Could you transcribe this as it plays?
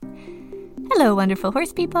Hello, wonderful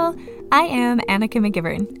horse people. I am Annika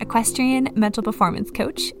McGivern, equestrian mental performance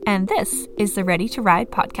coach, and this is the Ready to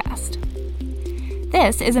Ride podcast.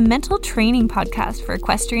 This is a mental training podcast for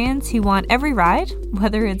equestrians who want every ride,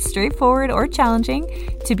 whether it's straightforward or challenging,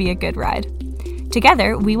 to be a good ride.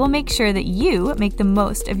 Together, we will make sure that you make the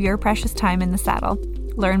most of your precious time in the saddle.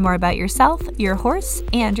 Learn more about yourself, your horse,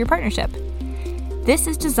 and your partnership. This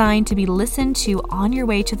is designed to be listened to on your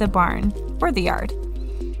way to the barn or the yard.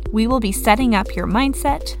 We will be setting up your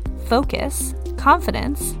mindset, focus,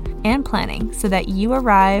 confidence, and planning so that you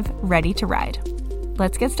arrive ready to ride.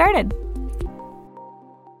 Let's get started.